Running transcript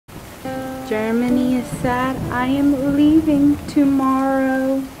Germany is sad. I am leaving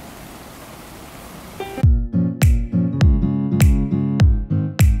tomorrow.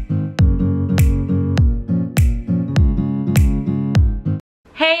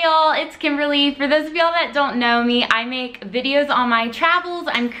 Hey y'all, it's Kimberly. For those of y'all that don't know me, I make videos on my travels.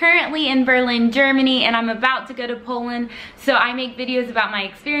 I'm currently in Berlin, Germany, and I'm about to go to Poland. So I make videos about my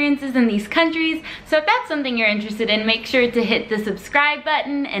experiences in these countries. So if that's something you're interested in, make sure to hit the subscribe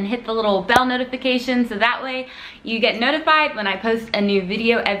button and hit the little bell notification so that way you get notified when I post a new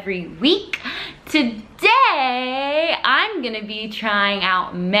video every week. Today, I'm gonna be trying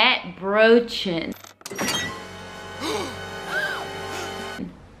out Mettbrötchen.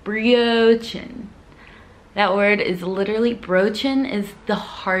 Brötchen. That word is literally, brötchen is the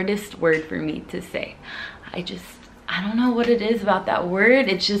hardest word for me to say. I don't know what it is about that word.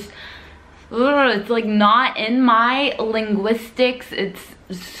 It's just, it's like not in my linguistics. It's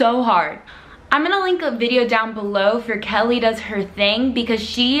so hard. I'm gonna link a video down below for Kelly Does Her Thing because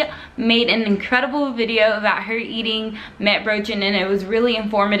she made an incredible video about her eating Mettbrötchen, and it was really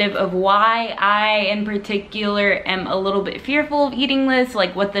informative of why I in particular am a little bit fearful of eating this,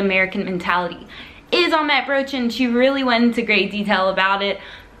 like what the American mentality is on Mettbrötchen. She really went into great detail about it.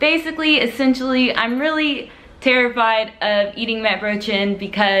 Basically, essentially, I'm really terrified of eating Mettbrötchen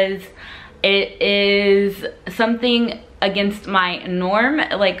because it is something against my norm.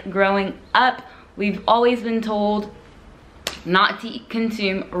 Like growing up, we've always been told not to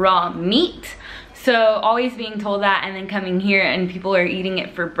consume raw meat. So always being told that, and then coming here and people are eating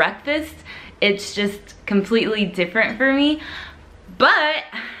it for breakfast, it's just completely different for me. But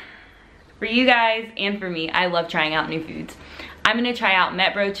for you guys and for me, I love trying out new foods. I'm gonna try out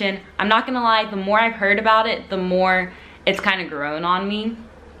Mettbrötchen. I'm not gonna lie, the more I've heard about it, the more it's kind of grown on me.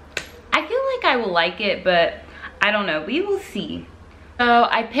 I feel like I will like it, but I don't know, we will see. So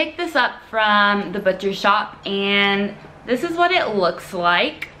I picked this up from the butcher shop, and this is what it looks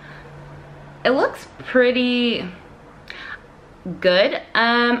like. It looks pretty good.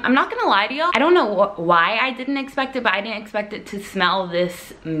 I'm not gonna lie to y'all, I don't know why I didn't expect it, but I didn't expect it to smell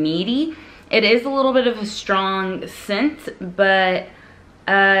this meaty. It is a little bit of a strong scent, but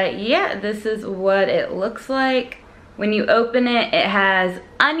yeah, this is what it looks like. When you open it, it has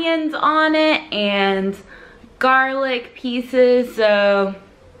onions on it and garlic pieces. So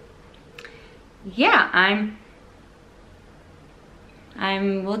yeah,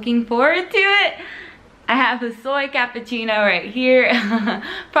 I'm looking forward to it. I have a soy cappuccino right here.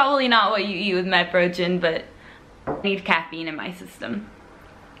 Probably not what you eat with Mettbrötchen, but I need caffeine in my system.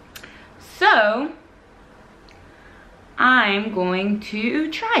 So I'm going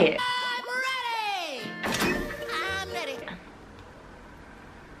to try it.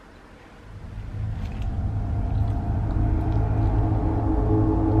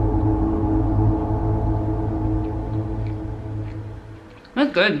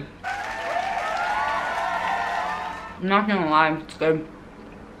 It's good. I'm not gonna lie, it's good.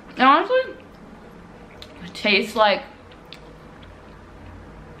 It honestly tastes like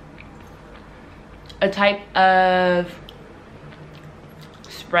a type of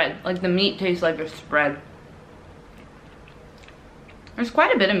spread. Like the meat tastes like a spread. There's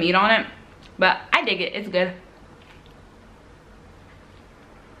quite a bit of meat on it, but I dig it, it's good.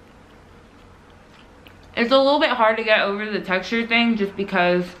 It's a little bit hard to get over the texture thing just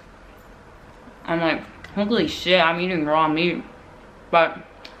because I'm like, holy shit, I'm eating raw meat. But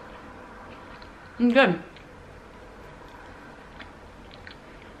it's good.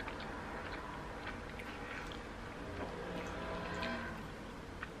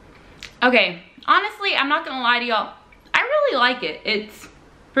 Okay, honestly, I'm not gonna lie to y'all. I really like it. It's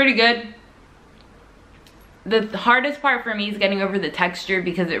pretty good. The hardest part for me is getting over the texture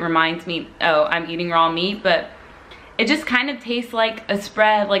because it reminds me, oh, I'm eating raw meat, but it just kind of tastes like a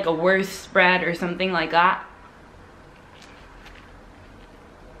spread, like a worse spread or something like that.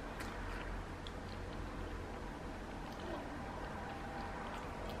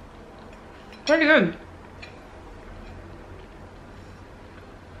 Pretty good.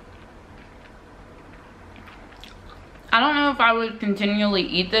 I don't know if I would continually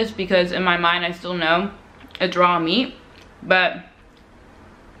eat this because in my mind I still know it's raw meat, but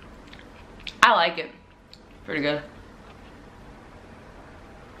I like it. Pretty good.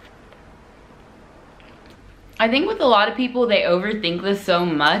 I think with a lot of people, they overthink this so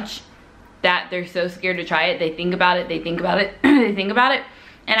much that they're so scared to try it. They think about it, they think about it, they think about it.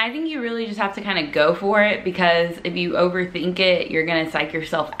 And I think you really just have to kind of go for it, because if you overthink it, you're gonna psych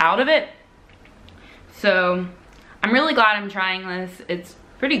yourself out of it. So I'm really glad I'm trying this. It's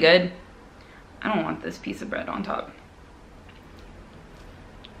pretty good. I don't want this piece of bread on top.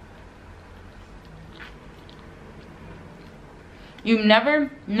 You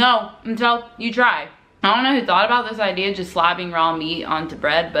never know until you try. I don't know who thought about this idea, just slapping raw meat onto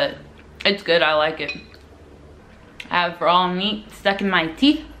bread, but it's good, I like it. I have raw meat stuck in my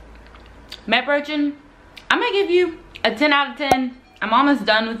teeth. Mettbrötchen, I'm gonna give you a 10 out of 10. I'm almost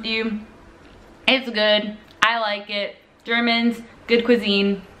done with you. It's good, I like it. Germans, good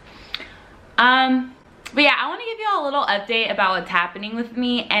cuisine. But yeah, I want to give you all a little update about what's happening with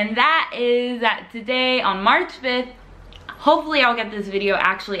me, and that is that today on March 5th, hopefully I'll get this video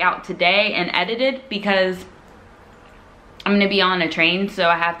actually out today and edited, because I'm gonna be on a train, so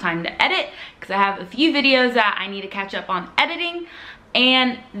I have time to edit, because I have a few videos that I need to catch up on editing.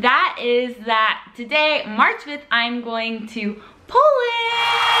 And that is that today, March 5th, I'm going to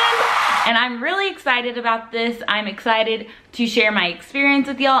Poland, and I'm really excited about this. I'm excited to share my experience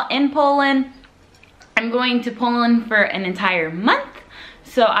with y'all in Poland. I'm going to Poland for an entire month,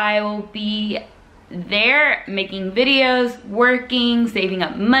 so I will be there making videos, working, saving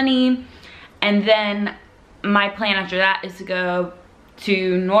up money, and then my plan after that is to go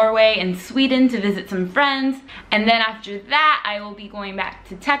to Norway and Sweden to visit some friends, and then after that I will be going back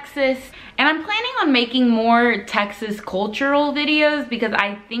to Texas, and I'm planning on making more Texas cultural videos because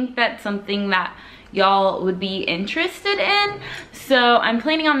I think that's something that y'all would be interested in. So I'm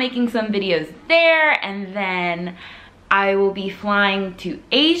planning on making some videos there, and then I will be flying to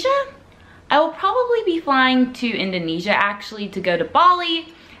Asia. I will probably be flying to Indonesia actually to go to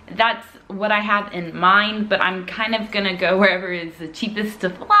Bali. That's what I have in mind, but I'm kind of gonna go wherever is the cheapest to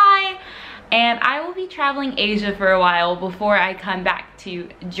fly. And I will be traveling Asia for a while before I come back to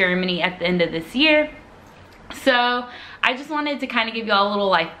Germany at the end of this year. So I just wanted to kind of give you all a little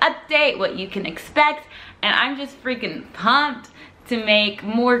life update, what you can expect, and I'm just freaking pumped to make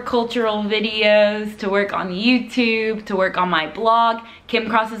more cultural videos, to work on YouTube, to work on my blog,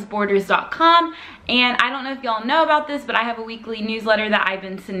 kimcrossesborders.com. And I don't know if y'all know about this, but I have a weekly newsletter that I've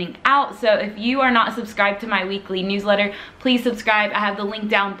been sending out. So if you are not subscribed to my weekly newsletter, please subscribe. I have the link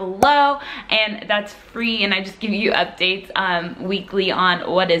down below, and that's free, and I just give you updates weekly on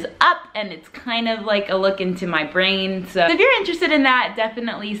what is up, and it's kind of like a look into my brain. So if you're interested in that,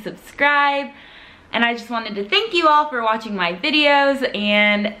 definitely subscribe. And I just wanted to thank you all for watching my videos,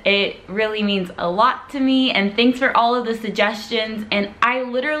 and it really means a lot to me, and thanks for all of the suggestions. And I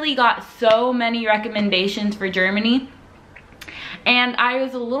literally got so many recommendations for Germany, and I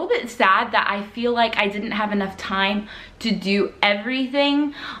was a little bit sad that I feel like I didn't have enough time to do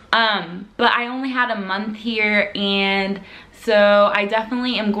everything, but I only had a month here, and so I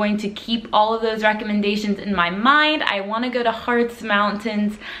definitely am going to keep all of those recommendations in my mind. I want to go to Harz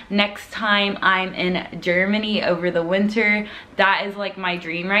Mountains next time I'm in Germany over the winter. That is like my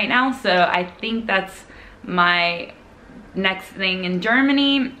dream right now, so I think that's my next thing in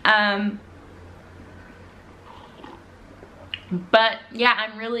Germany. But yeah,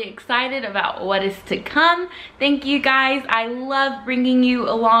 I'm really excited about what is to come. Thank you guys. I love bringing you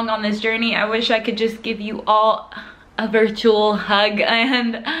along on this journey. I wish I could just give you all a virtual hug,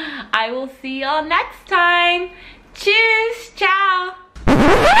 and I will see y'all next time. Tschüss, ciao.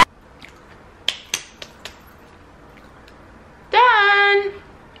 Done.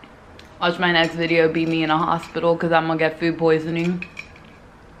 Watch my next video be me in a hospital because I'm gonna get food poisoning.